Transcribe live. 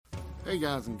Hey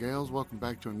guys and gals, welcome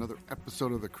back to another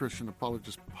episode of the Christian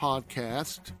Apologist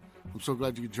Podcast. I'm so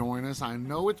glad you could join us. I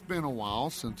know it's been a while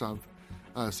since I've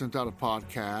sent out a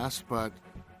podcast, but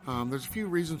there's a few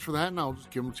reasons for that, and I'll just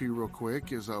give them to you real quick.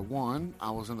 One,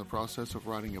 I was in the process of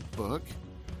writing a book,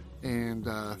 and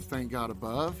thank God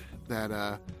above that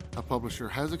a publisher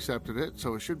has accepted it,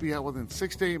 so it should be out within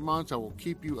 6 to 8 months. I will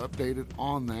keep you updated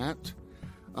on that.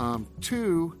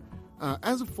 Two,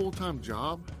 as a full-time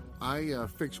job, I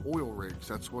fix oil rigs.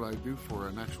 That's what I do for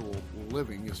an actual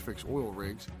living, is fix oil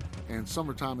rigs. And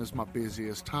summertime is my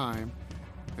busiest time.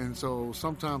 And so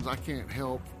sometimes I can't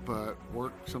help but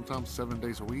work sometimes 7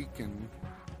 days a week. And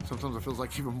sometimes it feels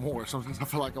like even more. Sometimes I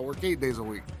feel like I work 8 days a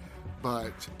week.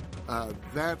 But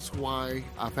that's why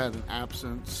I've had an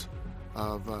absence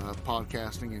of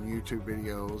podcasting and YouTube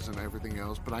videos and everything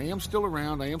else. But I am still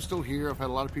around. I am still here. I've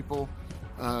had a lot of people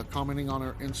commenting on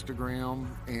our Instagram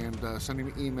and sending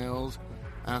me emails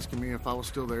asking me if I was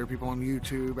still there. People on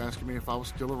YouTube asking me if I was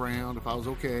still around, if I was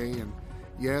okay. And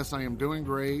yes, I am doing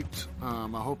great. I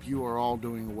hope you are all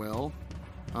doing well.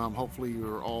 Hopefully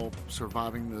you're all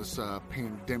surviving this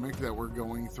pandemic that we're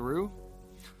going through.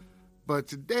 But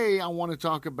today I want to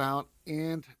talk about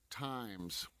end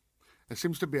times. It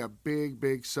seems to be a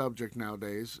big subject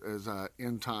nowadays, as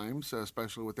end times,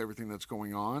 especially with everything that's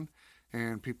going on.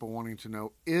 And people wanting to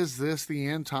know, is this the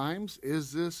end times?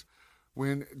 Is this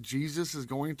when Jesus is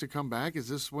going to come back? Is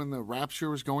this when the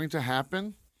rapture is going to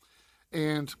happen?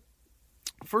 And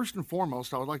first and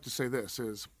foremost, I would like to say this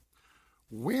is,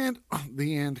 when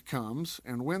the end comes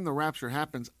and when the rapture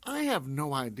happens, I have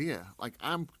no idea. Like,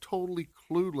 I'm totally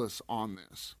clueless on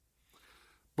this.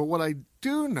 But what I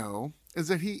do know is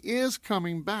that he is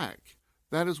coming back.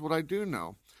 That is what I do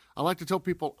know. I like to tell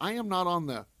people I am not on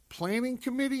the planning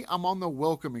committee, I'm on the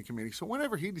welcoming committee. So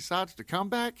whenever he decides to come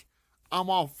back, I'm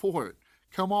all for it.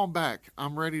 Come on back.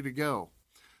 I'm ready to go.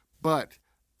 But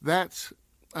that's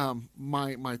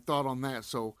my thought on that.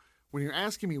 So when you're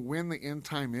asking me when the end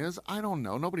time is, I don't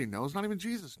know. Nobody knows. Not even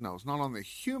Jesus knows. Not on the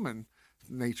human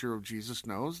nature of Jesus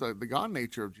knows. The God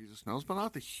nature of Jesus knows, but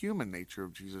not the human nature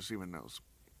of Jesus even knows.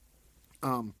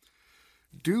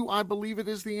 Do I believe it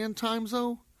is the end times,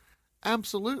 though?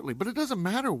 Absolutely. But it doesn't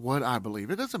matter what I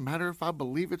believe. It doesn't matter if I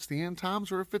believe it's the end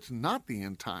times or if it's not the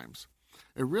end times.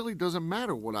 It really doesn't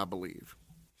matter what I believe.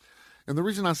 And the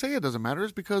reason I say it doesn't matter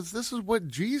is because this is what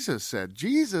Jesus said.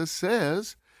 Jesus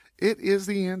says it is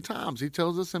the end times. He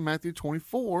tells us in Matthew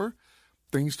 24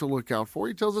 things to look out for.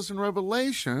 He tells us in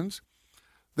Revelations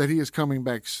that he is coming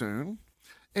back soon.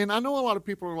 And I know a lot of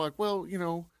people are like, well,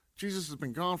 Jesus has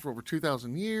been gone for over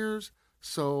 2,000 years.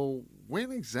 So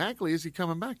when exactly is he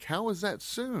coming back? How is that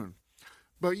soon?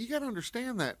 But you got to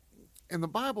understand that in the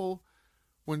Bible,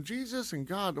 when Jesus and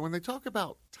God, when they talk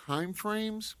about time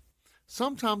frames,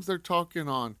 sometimes they're talking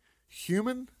on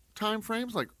human time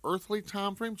frames, like earthly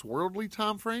time frames, worldly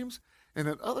time frames. And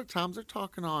at other times they're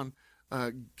talking on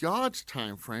God's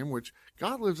time frame, which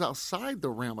God lives outside the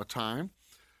realm of time.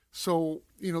 So,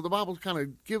 the Bible kind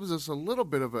of gives us a little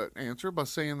bit of an answer by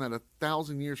saying that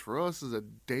 1,000 years for us is a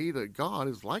day to God,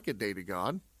 is like a day to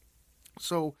God.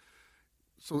 So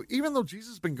even though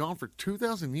Jesus has been gone for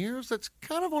 2,000 years, that's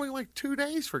kind of only like 2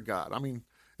 days for God. I mean,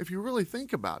 if you really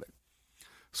think about it.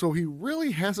 So he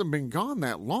really hasn't been gone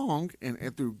that long,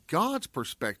 and through God's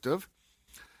perspective.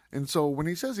 And so when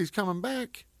he says he's coming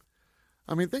back,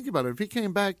 I mean, think about it. If he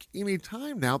came back any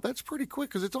time now, that's pretty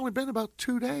quick because it's only been about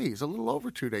 2 days, a little over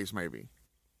 2 days maybe.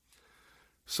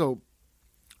 So,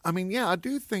 I mean, yeah, I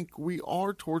do think we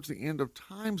are towards the end of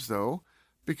times, though,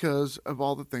 because of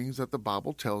all the things that the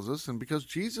Bible tells us and because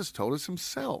Jesus told us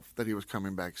himself that he was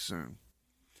coming back soon.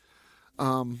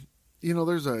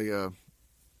 There's a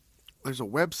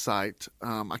website.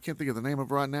 I can't think of the name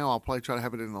of it right now. I'll probably try to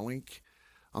have it in the link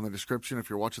on the description if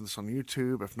you're watching this on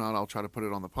YouTube. If not, I'll try to put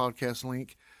it on the podcast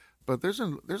link. But there's a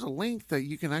link that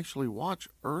you can actually watch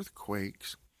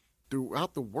earthquakes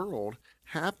throughout the world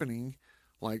happening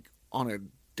like on a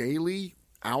daily,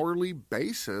 hourly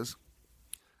basis.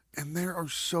 And there are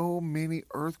so many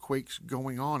earthquakes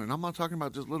going on. And I'm not talking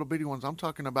about just little bitty ones. I'm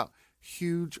talking about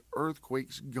huge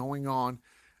earthquakes going on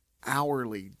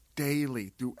hourly,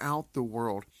 daily, throughout the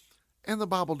world. And the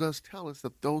Bible does tell us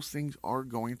that those things are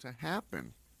going to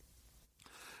happen.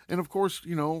 And of course,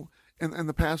 in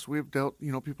the past we've dealt,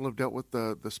 people have dealt with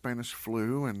the Spanish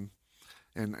flu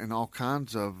and all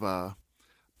kinds of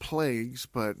plagues,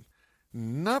 but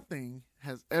nothing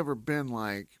has ever been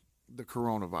like the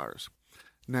coronavirus.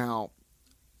 Now,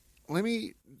 let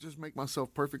me just make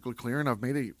myself perfectly clear, and I've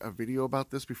made a video about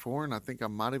this before, and I think I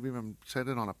might have even said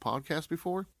it on a podcast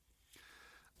before.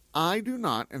 I do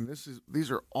not, and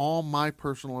these are all my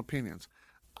personal opinions,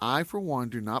 I, for one,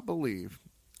 do not believe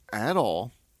at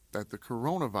all that the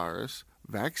coronavirus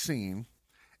vaccine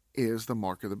is the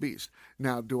mark of the beast.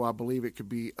 Now, do I believe it could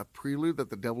be a prelude that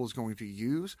the devil is going to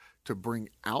use to bring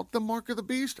out the mark of the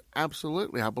beast?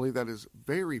 Absolutely. I believe that is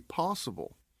very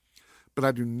possible. But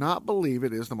I do not believe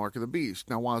it is the mark of the beast.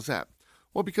 Now, why is that?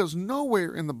 Well, because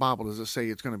nowhere in the Bible does it say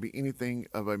it's going to be anything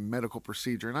of a medical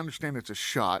procedure. And I understand it's a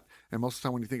shot. And most of the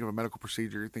time when you think of a medical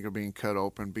procedure, you think of being cut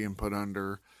open, being put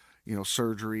under,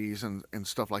 surgeries and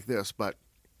stuff like this. But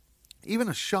even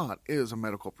a shot is a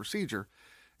medical procedure.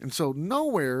 And so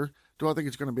nowhere do I think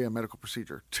it's going to be a medical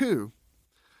procedure. Two,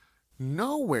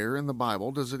 nowhere in the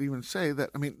Bible does it even say that,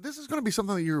 this is going to be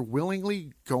something that you're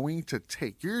willingly going to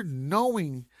take. You're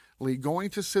knowingly going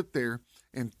to sit there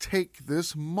and take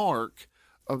this mark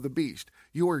of the beast.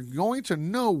 You are going to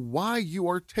know why you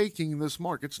are taking this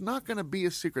mark. It's not going to be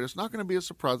a secret. It's not going to be a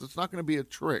surprise. It's not going to be a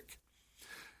trick.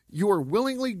 You are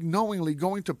willingly, knowingly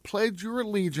going to pledge your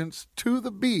allegiance to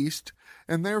the beast,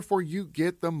 and therefore you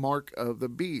get the mark of the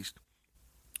beast.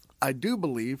 I do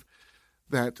believe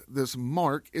that this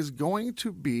mark is going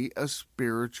to be a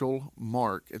spiritual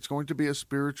mark. It's going to be a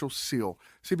spiritual seal.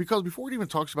 See, because before it even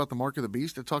talks about the mark of the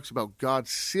beast, it talks about God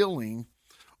sealing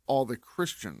all the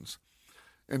Christians.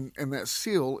 And that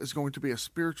seal is going to be a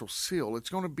spiritual seal. It's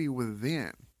going to be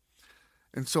within.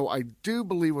 And so I do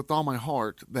believe with all my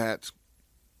heart that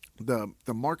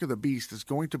the mark of the beast is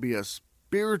going to be a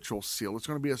spiritual seal. It's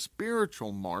going to be a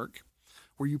spiritual mark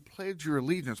where you pledge your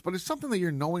allegiance, but it's something that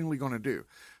you're knowingly going to do.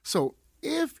 So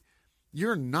if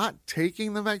you're not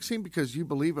taking the vaccine because you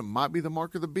believe it might be the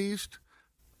mark of the beast,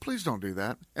 please don't do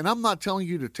that. And I'm not telling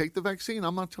you to take the vaccine.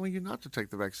 I'm not telling you not to take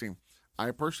the vaccine.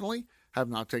 I personally have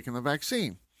not taken the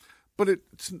vaccine, but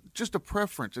it's just a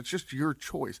preference. It's just your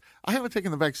choice. I haven't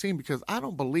taken the vaccine because I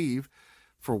don't believe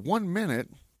for 1 minute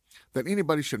that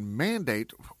anybody should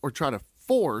mandate or try to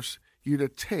force you to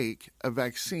take a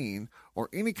vaccine or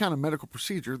any kind of medical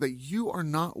procedure that you are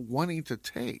not wanting to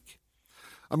take.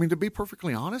 To be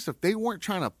perfectly honest, if they weren't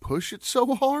trying to push it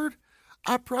so hard,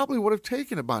 I probably would have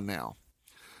taken it by now.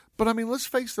 But let's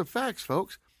face the facts,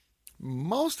 folks.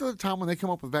 Most of the time when they come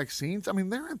up with vaccines,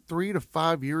 they're in 3 to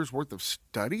 5 years worth of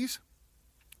studies.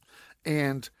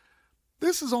 And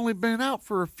this has only been out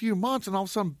for a few months, and all of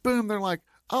a sudden, boom, they're like,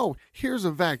 oh, here's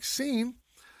a vaccine.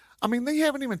 They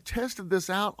haven't even tested this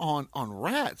out on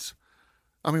rats.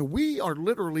 We are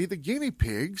literally the guinea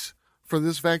pigs for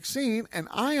this vaccine, and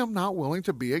I am not willing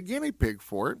to be a guinea pig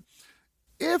for it.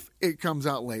 If it comes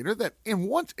out later that, and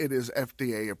once it is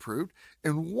FDA approved,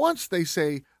 and once they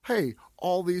say, hey,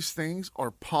 all these things are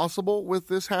possible with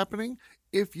this happening,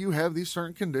 if you have these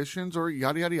certain conditions or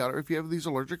yada, yada, yada, if you have these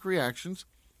allergic reactions,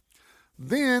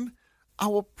 then I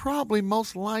will probably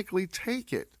most likely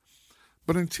take it.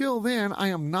 But until then, I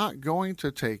am not going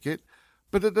to take it.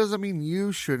 But it doesn't mean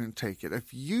you shouldn't take it.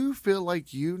 If you feel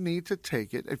like you need to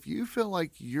take it, if you feel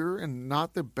like you're in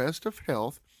not the best of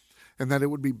health, and that it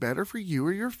would be better for you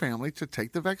or your family to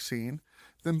take the vaccine,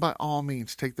 then by all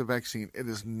means take the vaccine. It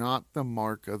is not the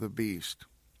mark of the beast.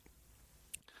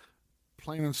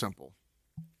 Plain and simple.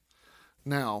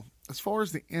 Now, as far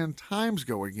as the end times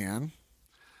go again,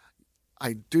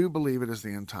 I do believe it is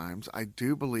the end times. I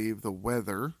do believe the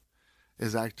weather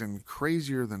is acting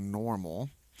crazier than normal.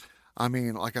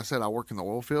 Like I said, I work in the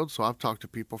oil field, so I've talked to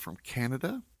people from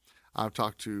Canada. I've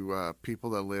talked to people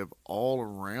that live all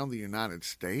around the United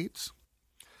States.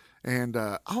 And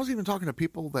I was even talking to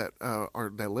people that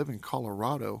live in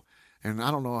Colorado. And I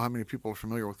don't know how many people are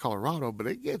familiar with Colorado, but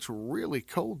it gets really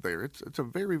cold there. It's a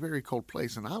very, very cold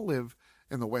place. And I live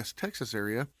in the West Texas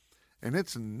area, and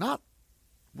it's not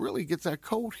really gets that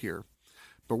cold here.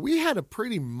 But we had a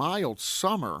pretty mild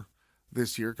summer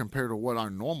this year compared to what our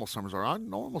normal summers are. Our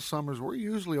normal summers, we're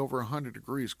usually over 100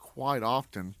 degrees quite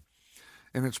often,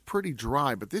 and it's pretty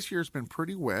dry. But this year's been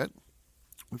pretty wet.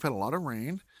 We've had a lot of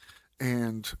rain,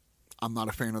 and I'm not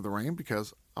a fan of the rain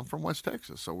because I'm from West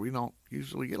Texas, so we don't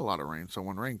usually get a lot of rain. So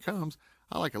when rain comes,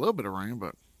 I like a little bit of rain,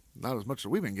 but not as much as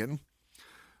we've been getting.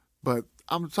 But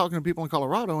I'm talking to people in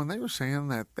Colorado, and they were saying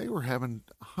that they were having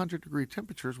 100-degree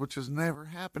temperatures, which has never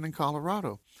happened in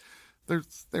Colorado.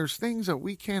 There's things that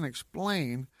we can't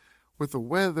explain with the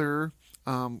weather,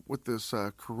 with this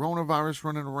coronavirus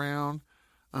running around.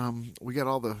 We got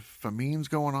all the famines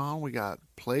going on. We got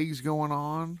plagues going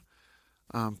on.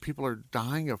 People are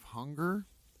dying of hunger.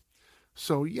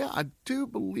 So, yeah, I do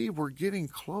believe we're getting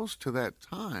close to that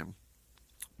time.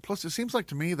 Plus, it seems like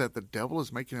to me that the devil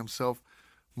is making himself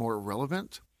more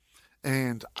relevant.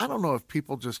 And I don't know if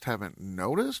people just haven't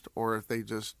noticed or if they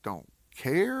just don't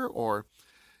care or,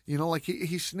 like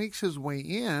he sneaks his way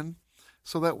in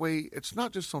so that way it's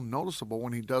not just so noticeable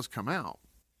when he does come out.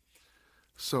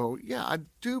 So yeah, I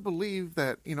do believe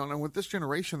that, and with this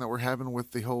generation that we're having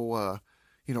with the whole,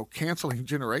 canceling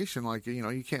generation, like,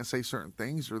 you can't say certain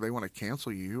things or they want to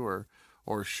cancel you or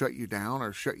shut you down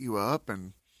or shut you up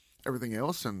and everything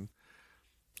else. And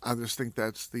I just think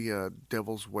that's the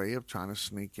devil's way of trying to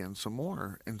sneak in some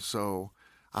more. And so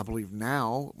I believe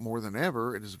now more than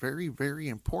ever, it is very, very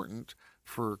important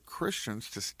for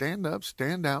Christians to stand up,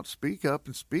 stand out, speak up,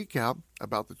 and speak out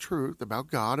about the truth,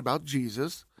 about God, about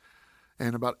Jesus,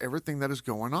 and about everything that is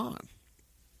going on.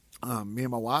 Me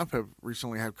and my wife have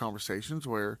recently had conversations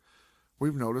where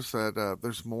we've noticed that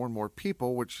there's more and more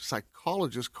people, which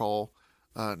psychologists call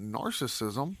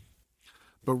narcissism.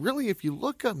 But really, if you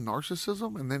look up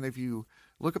narcissism, and then if you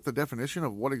look up the definition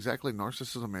of what exactly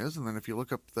narcissism is, and then if you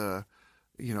look up the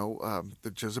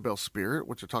Jezebel spirit,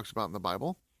 which it talks about in the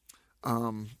Bible,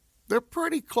 they're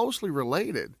pretty closely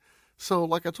related. So,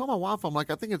 like I told my wife, I'm like,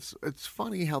 I think it's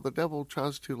funny how the devil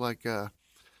tries to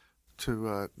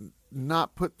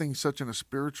not put things such in a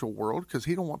spiritual world, because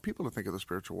he don't want people to think of the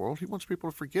spiritual world. He wants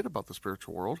people to forget about the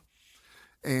spiritual world.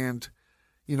 And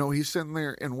he's sitting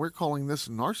there and we're calling this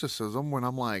narcissism when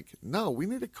I'm like, no, we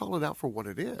need to call it out for what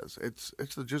it is.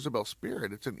 It's the Jezebel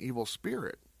spirit. It's an evil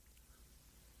spirit.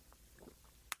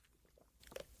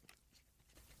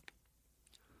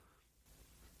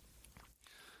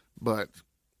 But,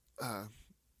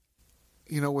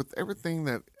 with everything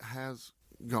that has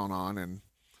gone on and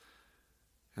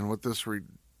with this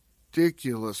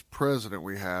ridiculous president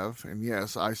we have, and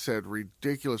yes, I said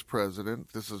ridiculous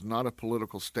president. This is not a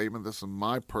political statement. This is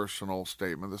my personal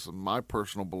statement. This is my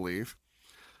personal belief.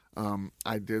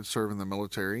 I did serve in the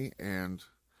military, and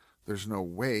there's no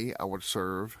way I would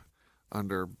serve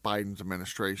under Biden's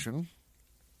administration.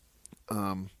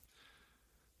 But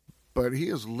he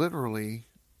is literally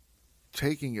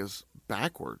taking us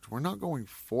backwards. We're not going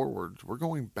forwards. We're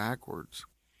going backwards.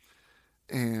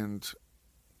 And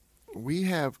we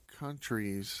have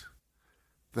countries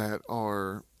that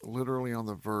are literally on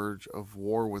the verge of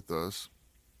war with us.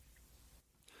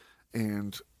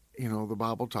 And, the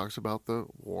Bible talks about the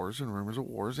wars and rumors of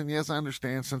wars. And yes, I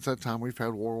understand since that time we've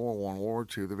had World War I, World War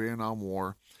II, the Vietnam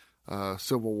War,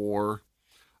 Civil War.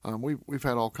 We've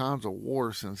had all kinds of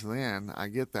wars since then. I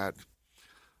get that.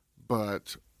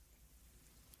 But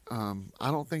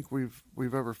I don't think we've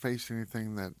ever faced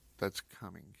anything that's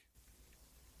coming.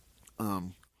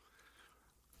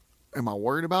 Am I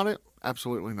worried about it?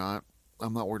 Absolutely not.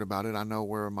 I'm not worried about it. I know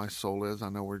where my soul is. I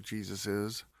know where Jesus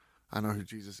is. I know who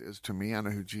Jesus is to me. I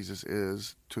know who Jesus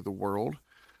is to the world.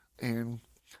 And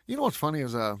what's funny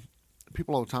is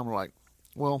people all the time are like,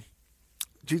 well,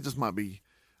 Jesus might be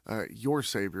your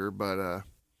Savior, but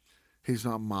he's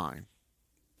not mine.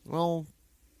 Well,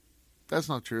 that's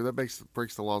not true. That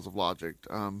breaks the laws of logic.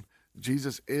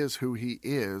 Jesus is who he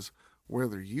is.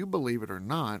 Whether you believe it or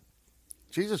not,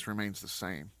 Jesus remains the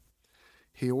same.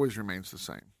 He always remains the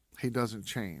same. He doesn't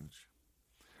change.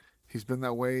 He's been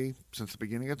that way since the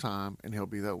beginning of time, and he'll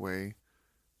be that way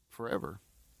forever.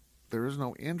 There is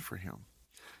no end for him.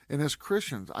 And as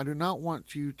Christians, I do not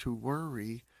want you to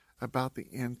worry about the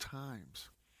end times.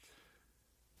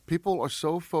 People are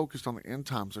so focused on the end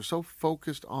times. They're so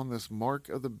focused on this mark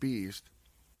of the beast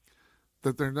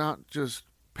that they're not just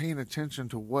paying attention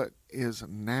to what is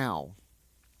now.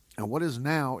 And what is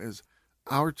now is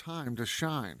our time to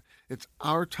shine. It's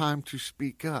our time to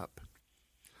speak up.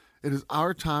 It is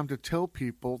our time to tell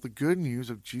people the good news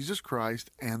of Jesus Christ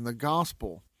and the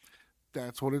gospel.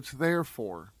 That's what it's there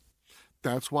for.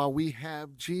 That's why we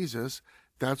have Jesus.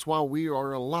 That's why we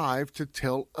are alive, to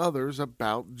tell others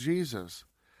about Jesus.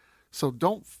 So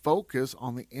don't focus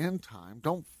on the end time.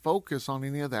 Don't focus on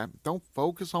any of that. Don't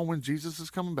focus on when Jesus is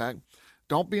coming back.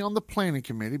 Don't be on the planning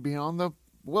committee. Be on the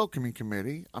welcoming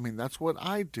committee. I mean, that's what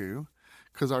I do,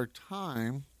 because our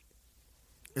time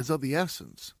is of the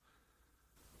essence.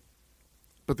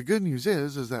 But the good news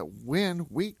is that when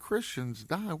we Christians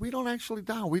die, we don't actually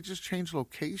die. We just change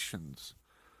locations.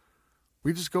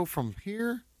 We just go from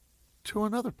here to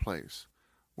another place.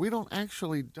 We don't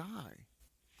actually die.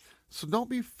 So don't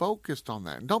be focused on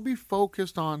that. And don't be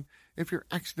focused on if you're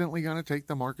accidentally going to take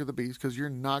the mark of the beast, because you're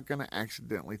not going to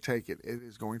accidentally take it. It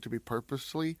is going to be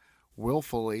purposely,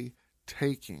 willfully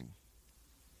taking.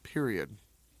 Period.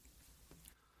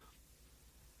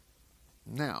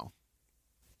 Now,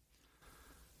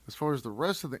 as far as the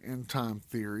rest of the end time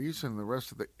theories and the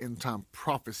rest of the end time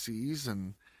prophecies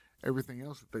and everything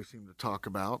else that they seem to talk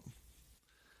about,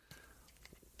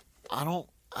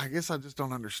 I guess I just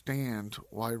don't understand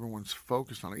why everyone's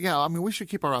focused on it. Yeah, I mean, we should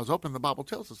keep our eyes open. The Bible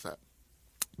tells us that.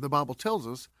 The Bible tells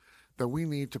us that we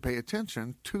need to pay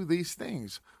attention to these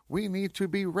things. We need to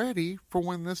be ready for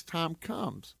when this time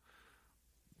comes.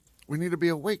 We need to be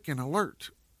awake and alert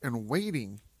and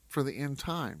waiting for the end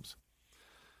times.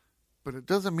 But it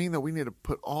doesn't mean that we need to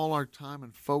put all our time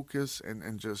and focus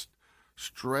and just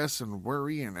stress and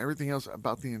worry and everything else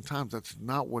about the end times. That's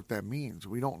not what that means.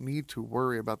 We don't need to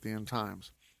worry about the end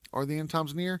times. Are the end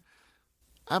times near?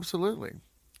 Absolutely.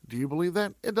 Do you believe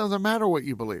that? It doesn't matter what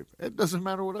you believe. It doesn't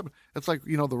matter what. It's like,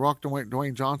 The Rock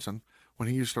Dwayne Johnson, when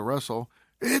he used to wrestle.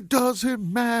 It doesn't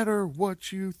matter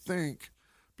what you think,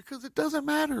 because it doesn't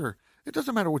matter. It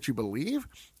doesn't matter what you believe.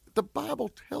 The Bible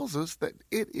tells us that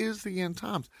it is the end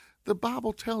times. The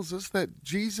Bible tells us that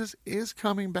Jesus is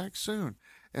coming back soon,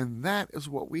 and that is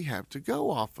what we have to go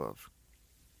off of.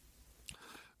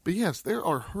 But yes, there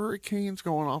are hurricanes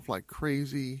going off like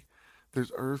crazy.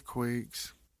 There's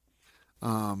earthquakes.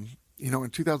 In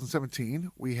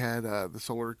 2017, we had the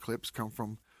solar eclipse come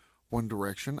from one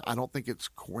direction. I don't think it's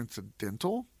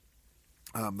coincidental.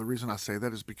 The reason I say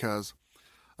that is because,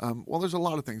 there's a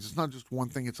lot of things. It's not just one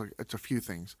thing. It's a few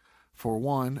things. For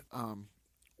one,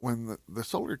 when the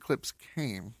solar eclipse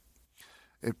came,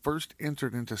 it first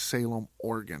entered into Salem,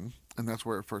 Oregon, and that's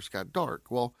where it first got dark.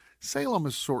 Well, Salem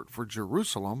is short for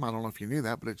Jerusalem. I don't know if you knew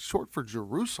that, but it's short for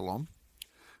Jerusalem.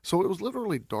 So it was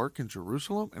literally dark in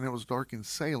Jerusalem, and it was dark in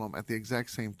Salem at the exact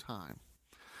same time.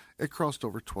 It crossed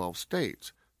over 12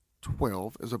 states.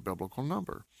 12 is a biblical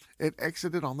number. It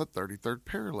exited on the 33rd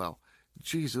parallel.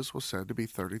 Jesus was said to be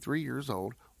 33 years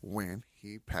old when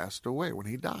he passed away, when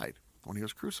he died, when he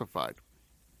was crucified.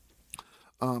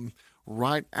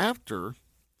 Right after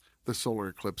the solar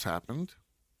eclipse happened,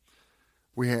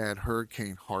 we had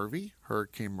Hurricane Harvey,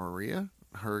 Hurricane Maria,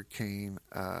 Hurricane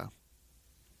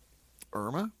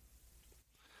Irma.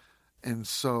 And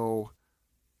so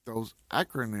those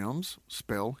acronyms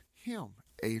spell him,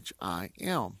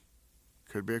 H-I-M.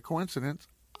 Could be a coincidence.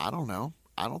 I don't know.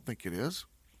 I don't think it is,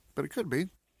 but it could be.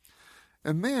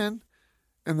 And then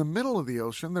in the middle of the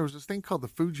ocean, there was this thing called the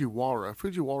Fujiwara.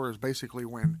 Fujiwara is basically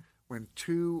when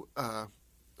two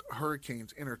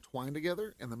hurricanes intertwine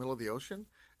together in the middle of the ocean,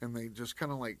 and they just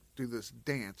kind of like do this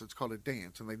dance. It's called a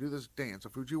dance, and they do this dance, a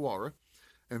Fujiwara,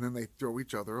 and then they throw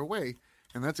each other away.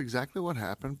 And that's exactly what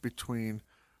happened between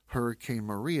Hurricane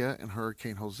Maria and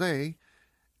Hurricane Jose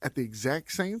at the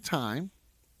exact same time.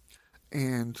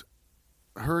 And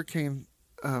Hurricane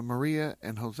Maria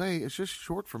and Jose is just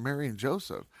short for Mary and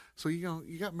Joseph. So,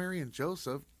 you got Mary and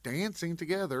Joseph dancing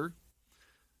together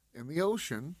in the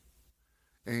ocean,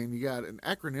 and you got an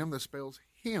acronym that spells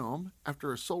him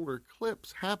after a solar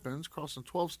eclipse happens, crossing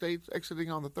 12 states,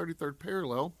 exiting on the 33rd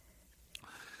parallel.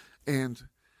 And,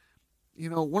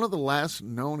 one of the last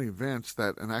known events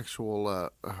that an actual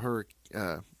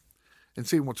hurricane, and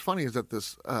see, what's funny is that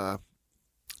this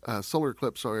solar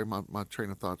eclipse, sorry, my train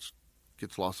of thoughts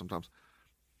gets lost sometimes.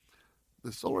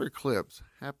 The solar eclipse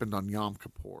happened on Yom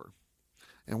Kippur.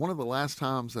 And one of the last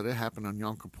times that it happened on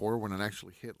Yom Kippur, when it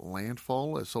actually hit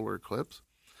landfall, a solar eclipse,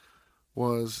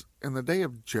 was in the day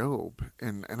of Job.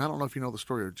 And I don't know if you know the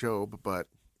story of Job, but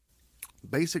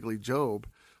basically Job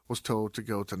was told to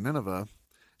go to Nineveh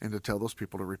and to tell those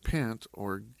people to repent,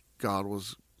 or God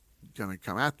was going to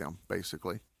come at them,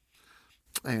 basically.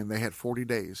 And they had 40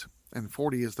 days. And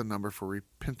 40 is the number for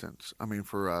repentance. I mean,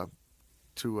 for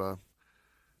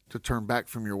to turn back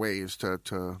from your ways,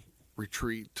 to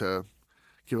retreat, to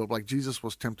give up. Like Jesus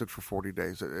was tempted for 40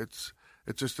 days. It's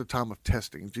just a time of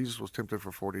testing. Jesus was tempted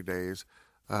for 40 days.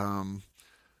 The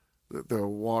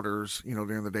waters,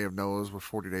 during the day of Noah was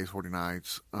 40 days, 40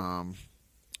 nights.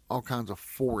 All kinds of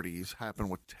 40s happen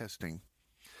with testing.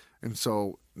 And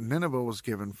so Nineveh was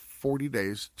given 40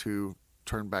 days to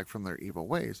turn back from their evil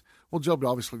ways. Well, Job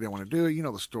obviously didn't want to do it. You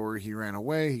know the story. He ran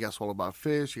away. He got swallowed by a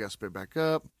fish. He got spit back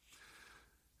up.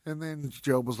 And then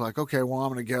Job was like, okay, well,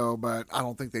 I'm going to go, but I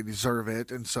don't think they deserve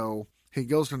it. And so he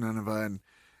goes to Nineveh,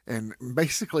 and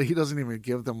basically he doesn't even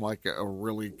give them like a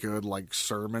really good like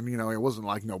sermon. It wasn't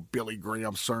like no Billy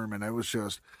Graham sermon. It was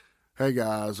just, hey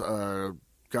guys,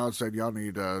 God said y'all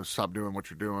need to stop doing what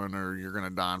you're doing, or you're going to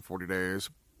die in 40 days,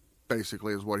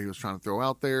 basically is what he was trying to throw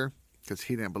out there, because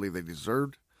he didn't believe they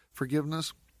deserved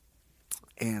forgiveness.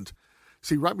 And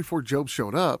see, right before Job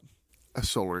showed up, a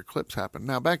solar eclipse happened.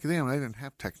 Now, back then, they didn't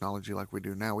have technology like we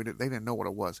do now. They didn't know what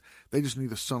it was. They just knew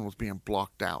the sun was being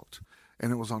blocked out,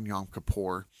 and it was on Yom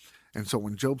Kippur. And so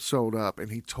when Job showed up and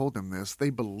he told them this, they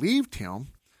believed him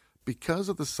because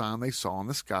of the sign they saw in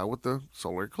the sky with the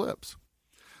solar eclipse.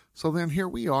 So then here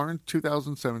we are in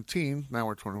 2017. Now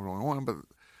we're 2021,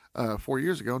 but 4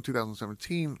 years ago in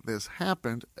 2017, this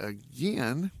happened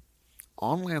again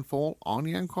on landfall on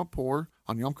Yom Kippur,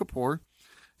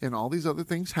 and all these other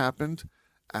things happened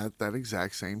at that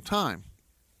exact same time.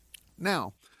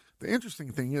 Now, The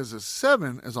interesting thing is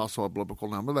 7 is also a biblical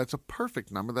number. That's a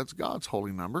perfect number. That's God's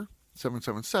holy number,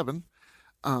 777.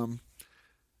 And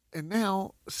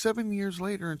now, 7 years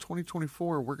later in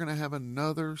 2024, we're going to have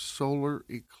another solar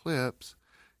eclipse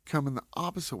coming the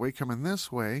opposite way, coming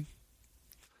this way.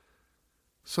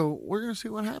 So we're going to see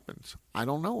what happens. I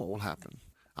don't know what will happen.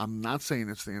 I'm not saying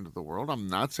it's the end of the world. I'm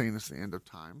not saying it's the end of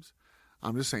times.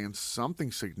 I'm just saying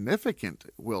something significant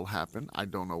will happen. I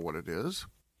don't know what it is,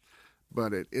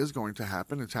 but it is going to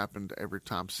happen. It's happened every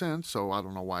time since, so I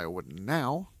don't know why it wouldn't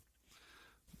now.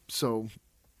 So,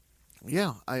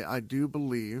 yeah, I do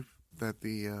believe that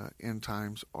the end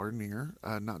times are near,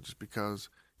 not just because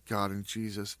God and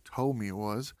Jesus told me it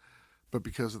was, but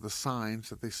because of the signs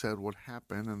that they said would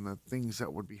happen and the things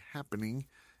that would be happening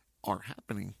are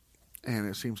happening. And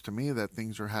it seems to me that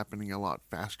things are happening a lot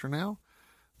faster now.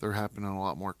 They're happening a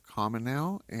lot more common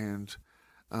now. And,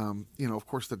 of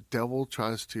course, the devil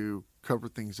tries to cover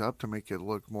things up to make it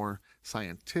look more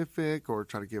scientific or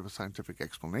try to give a scientific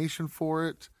explanation for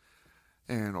it,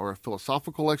 or a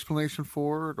philosophical explanation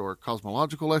for it, or a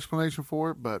cosmological explanation for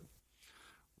it. But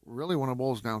really, when it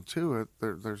boils down to it,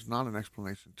 there's not an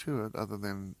explanation to it other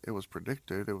than it was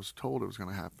predicted, it was told it was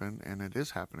going to happen, and it is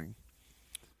happening.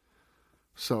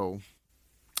 So,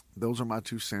 those are my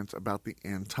 2 cents about the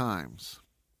end times.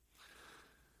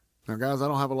 Now, guys, I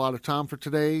don't have a lot of time for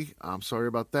today. I'm sorry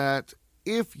about that.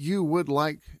 If you would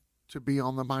like to be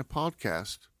on my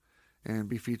podcast and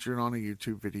be featured on a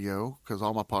YouTube video, because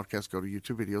all my podcasts go to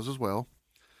YouTube videos as well,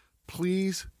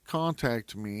 please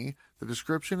contact me. The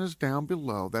description is down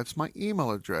below. That's my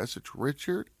email address. It's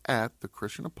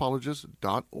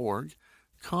richard@thechristianapologist.org.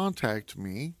 Contact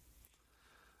me.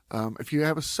 If you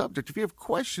have a subject, if you have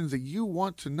questions that you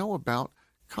want to know about,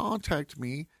 contact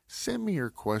me. Send me your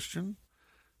question.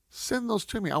 Send those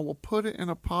to me. I will put it in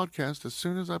a podcast as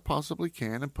soon as I possibly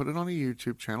can and put it on a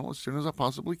YouTube channel as soon as I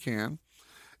possibly can.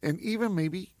 And even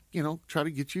maybe, try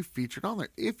to get you featured on there.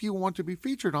 If you want to be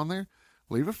featured on there,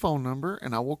 leave a phone number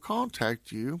and I will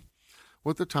contact you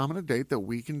with the time and a date that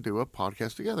we can do a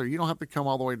podcast together. You don't have to come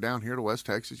all the way down here to West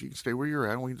Texas. You can stay where you're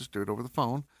at and we can just do it over the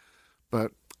phone.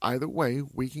 But either way,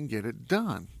 we can get it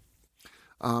done.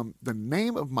 The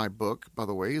name of my book, by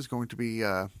the way, is going to be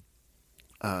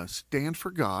Stand for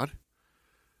God.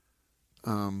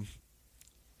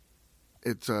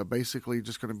 It's basically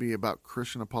just going to be about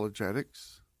Christian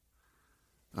apologetics.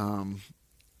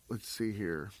 Let's see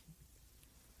here.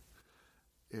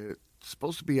 It's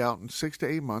supposed to be out in 6 to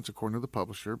 8 months, according to the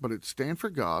publisher, but it's Stand for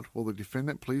God. Will the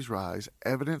defendant please rise?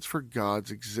 Evidence for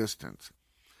God's existence.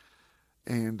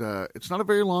 And it's not a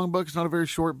very long book. It's not a very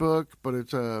short book, but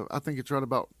it's I think it's right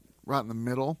in the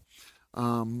middle.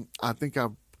 I think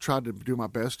I've tried to do my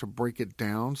best to break it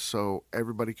down so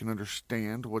everybody can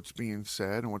understand what's being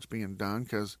said and what's being done.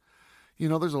 Because,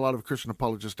 there's a lot of Christian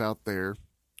apologists out there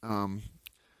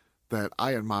that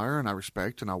I admire and I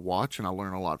respect and I watch and I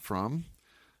learn a lot from.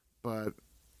 But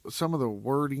some of the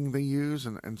wording they use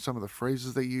and some of the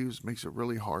phrases they use makes it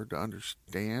really hard to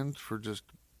understand for just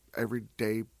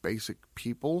everyday basic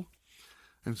people.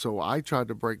 And so I tried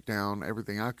to break down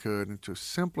everything I could into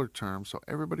simpler terms so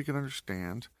everybody can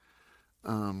understand.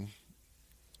 I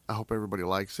hope everybody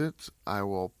likes it. I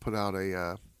will put out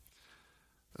a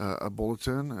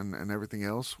bulletin and everything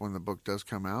else when the book does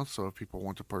come out. So if people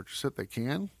want to purchase it, they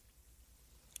can.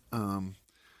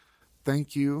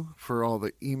 Thank you for all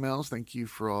the emails. Thank you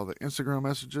for all the Instagram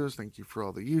messages. Thank you for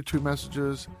all the YouTube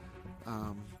messages.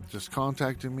 Just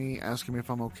contacting me, asking me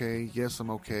if I'm okay. Yes, I'm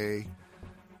okay.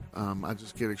 I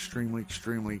just get extremely,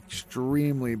 extremely,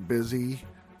 extremely busy.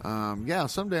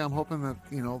 Someday I'm hoping that,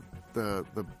 the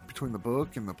between the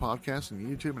book and the podcast and the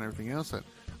YouTube and everything else, that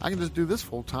I can just do this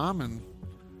full time and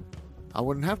I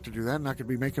wouldn't have to do that, and I could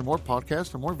be making more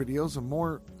podcasts and more videos and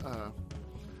more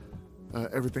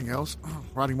everything else,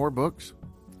 writing more books.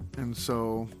 And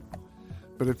so,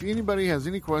 but if anybody has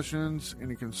any questions,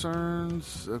 any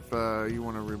concerns, if you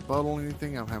want to rebuttal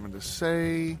anything I'm having to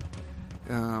say,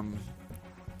 I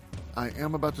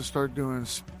am about to start doing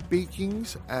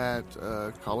speakings at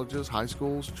colleges, high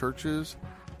schools, churches.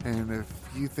 And if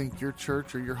you think your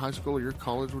church or your high school or your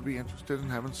college would be interested in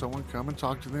having someone come and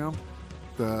talk to them,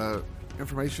 the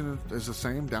information is the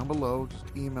same down below. Just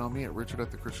email me at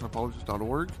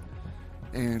richard@thechristianapologist.org,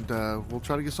 and we'll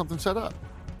try to get something set up.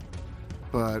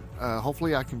 But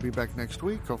hopefully I can be back next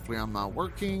week. Hopefully I'm not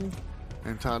working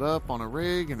and tied up on a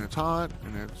rig and it's hot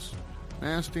and it's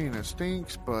nasty and it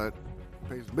stinks, but it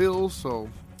pays the bills, so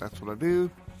that's what I do.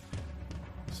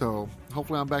 So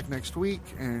hopefully I'm back next week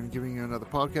and giving you another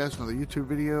podcast, another YouTube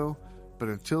video. But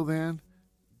until then,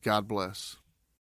 God bless.